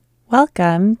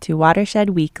Welcome to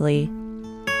Watershed Weekly.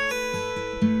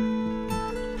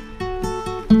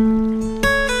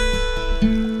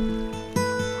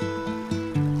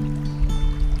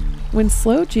 When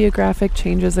slow geographic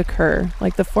changes occur,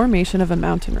 like the formation of a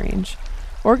mountain range,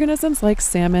 organisms like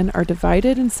salmon are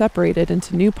divided and separated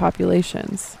into new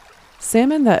populations.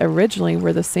 Salmon that originally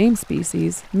were the same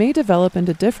species may develop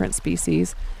into different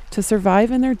species to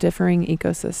survive in their differing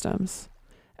ecosystems.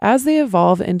 As they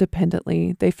evolve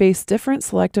independently, they face different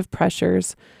selective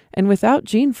pressures, and without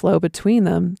gene flow between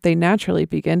them, they naturally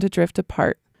begin to drift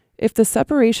apart. If the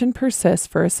separation persists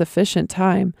for a sufficient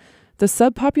time, the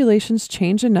subpopulations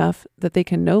change enough that they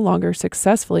can no longer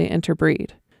successfully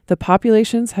interbreed. The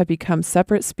populations have become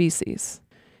separate species.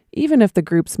 Even if the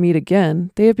groups meet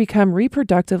again, they have become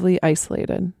reproductively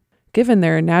isolated. Given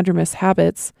their anadromous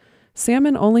habits,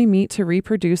 salmon only meet to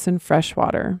reproduce in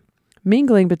freshwater.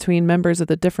 Mingling between members of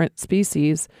the different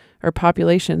species or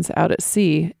populations out at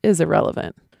sea is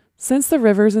irrelevant. Since the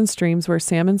rivers and streams where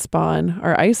salmon spawn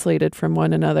are isolated from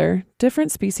one another,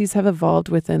 different species have evolved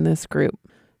within this group.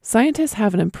 Scientists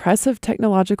have an impressive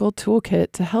technological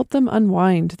toolkit to help them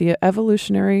unwind the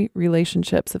evolutionary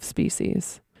relationships of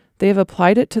species. They have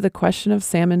applied it to the question of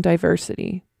salmon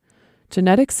diversity.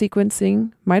 Genetic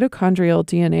sequencing, mitochondrial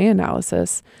DNA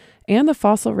analysis, and the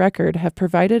fossil record have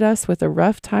provided us with a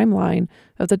rough timeline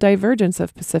of the divergence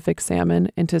of Pacific salmon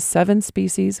into 7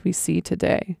 species we see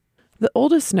today. The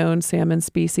oldest known salmon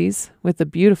species, with the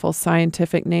beautiful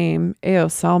scientific name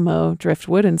Eosalmo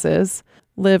driftwoodensis,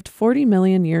 lived 40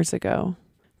 million years ago.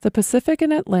 The Pacific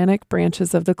and Atlantic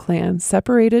branches of the clan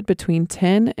separated between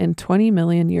 10 and 20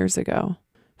 million years ago.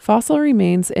 Fossil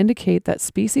remains indicate that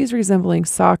species resembling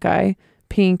sockeye,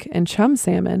 pink, and chum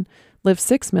salmon lived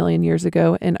 6 million years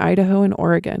ago in Idaho and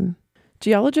Oregon.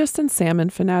 Geologist and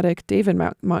salmon fanatic David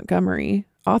Montgomery,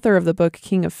 author of the book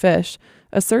King of Fish,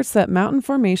 asserts that mountain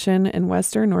formation in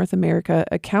western North America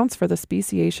accounts for the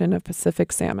speciation of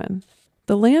Pacific salmon.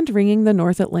 The land ringing the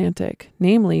North Atlantic,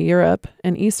 namely Europe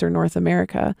and eastern North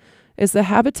America, is the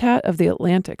habitat of the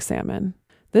Atlantic salmon.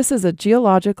 This is a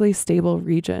geologically stable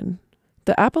region.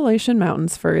 The Appalachian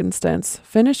Mountains, for instance,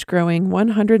 finished growing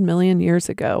 100 million years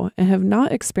ago and have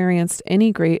not experienced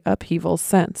any great upheaval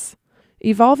since.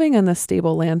 Evolving in this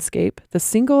stable landscape, the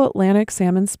single Atlantic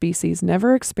salmon species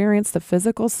never experienced the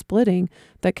physical splitting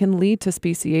that can lead to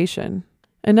speciation.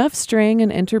 Enough straying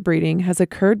and interbreeding has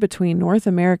occurred between North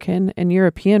American and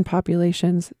European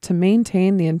populations to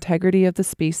maintain the integrity of the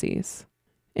species.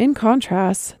 In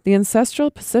contrast, the ancestral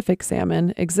Pacific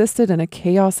salmon existed in a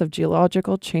chaos of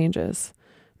geological changes,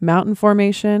 mountain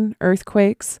formation,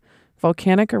 earthquakes,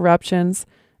 volcanic eruptions,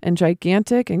 and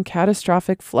gigantic and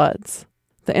catastrophic floods.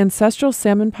 The ancestral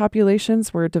salmon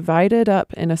populations were divided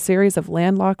up in a series of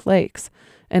landlocked lakes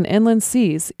and inland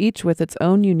seas, each with its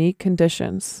own unique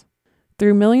conditions.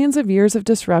 Through millions of years of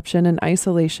disruption and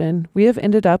isolation, we have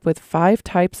ended up with 5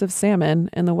 types of salmon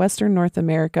in the western North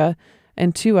America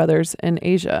and 2 others in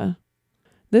Asia.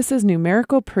 This is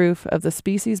numerical proof of the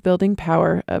species-building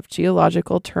power of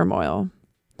geological turmoil.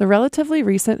 The relatively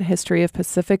recent history of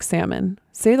Pacific salmon,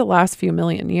 say the last few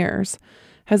million years,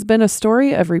 has been a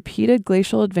story of repeated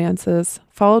glacial advances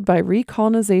followed by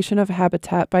recolonization of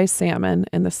habitat by salmon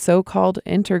in the so-called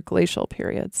interglacial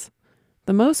periods.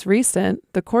 The most recent,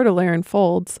 the Cordilleran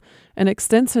Folds, an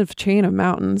extensive chain of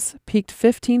mountains, peaked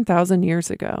 15,000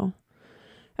 years ago.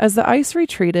 As the ice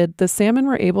retreated, the salmon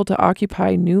were able to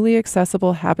occupy newly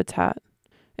accessible habitat.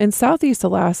 In southeast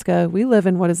Alaska, we live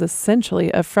in what is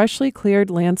essentially a freshly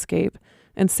cleared landscape,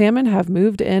 and salmon have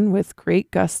moved in with great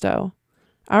gusto.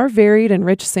 Our varied and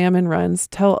rich salmon runs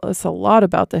tell us a lot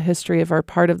about the history of our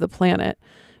part of the planet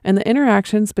and the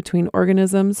interactions between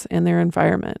organisms and their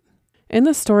environment. In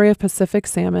the story of Pacific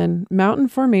salmon, mountain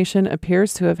formation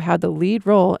appears to have had the lead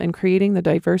role in creating the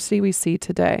diversity we see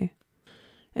today.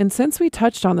 And since we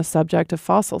touched on the subject of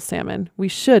fossil salmon, we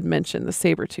should mention the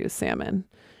saber-toothed salmon.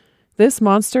 This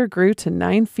monster grew to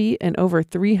 9 feet and over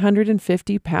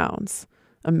 350 pounds.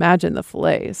 Imagine the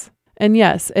fillets. And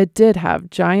yes, it did have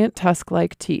giant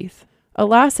tusk-like teeth.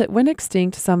 Alas, it went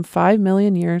extinct some 5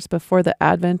 million years before the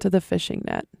advent of the fishing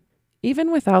net.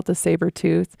 Even without the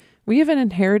saber-tooth, we have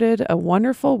inherited a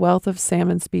wonderful wealth of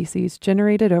salmon species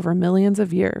generated over millions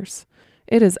of years.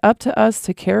 It is up to us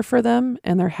to care for them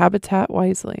and their habitat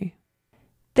wisely.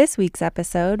 This week's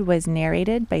episode was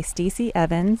narrated by Stacey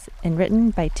Evans and written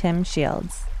by Tim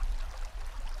Shields.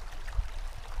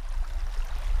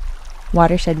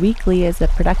 Watershed Weekly is a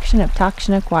production of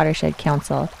Takshunuk Watershed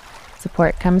Council.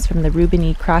 Support comes from the Reuben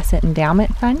E. Crossett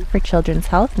Endowment Fund for Children's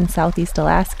Health in Southeast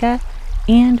Alaska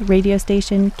and radio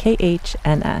station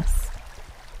KHNS.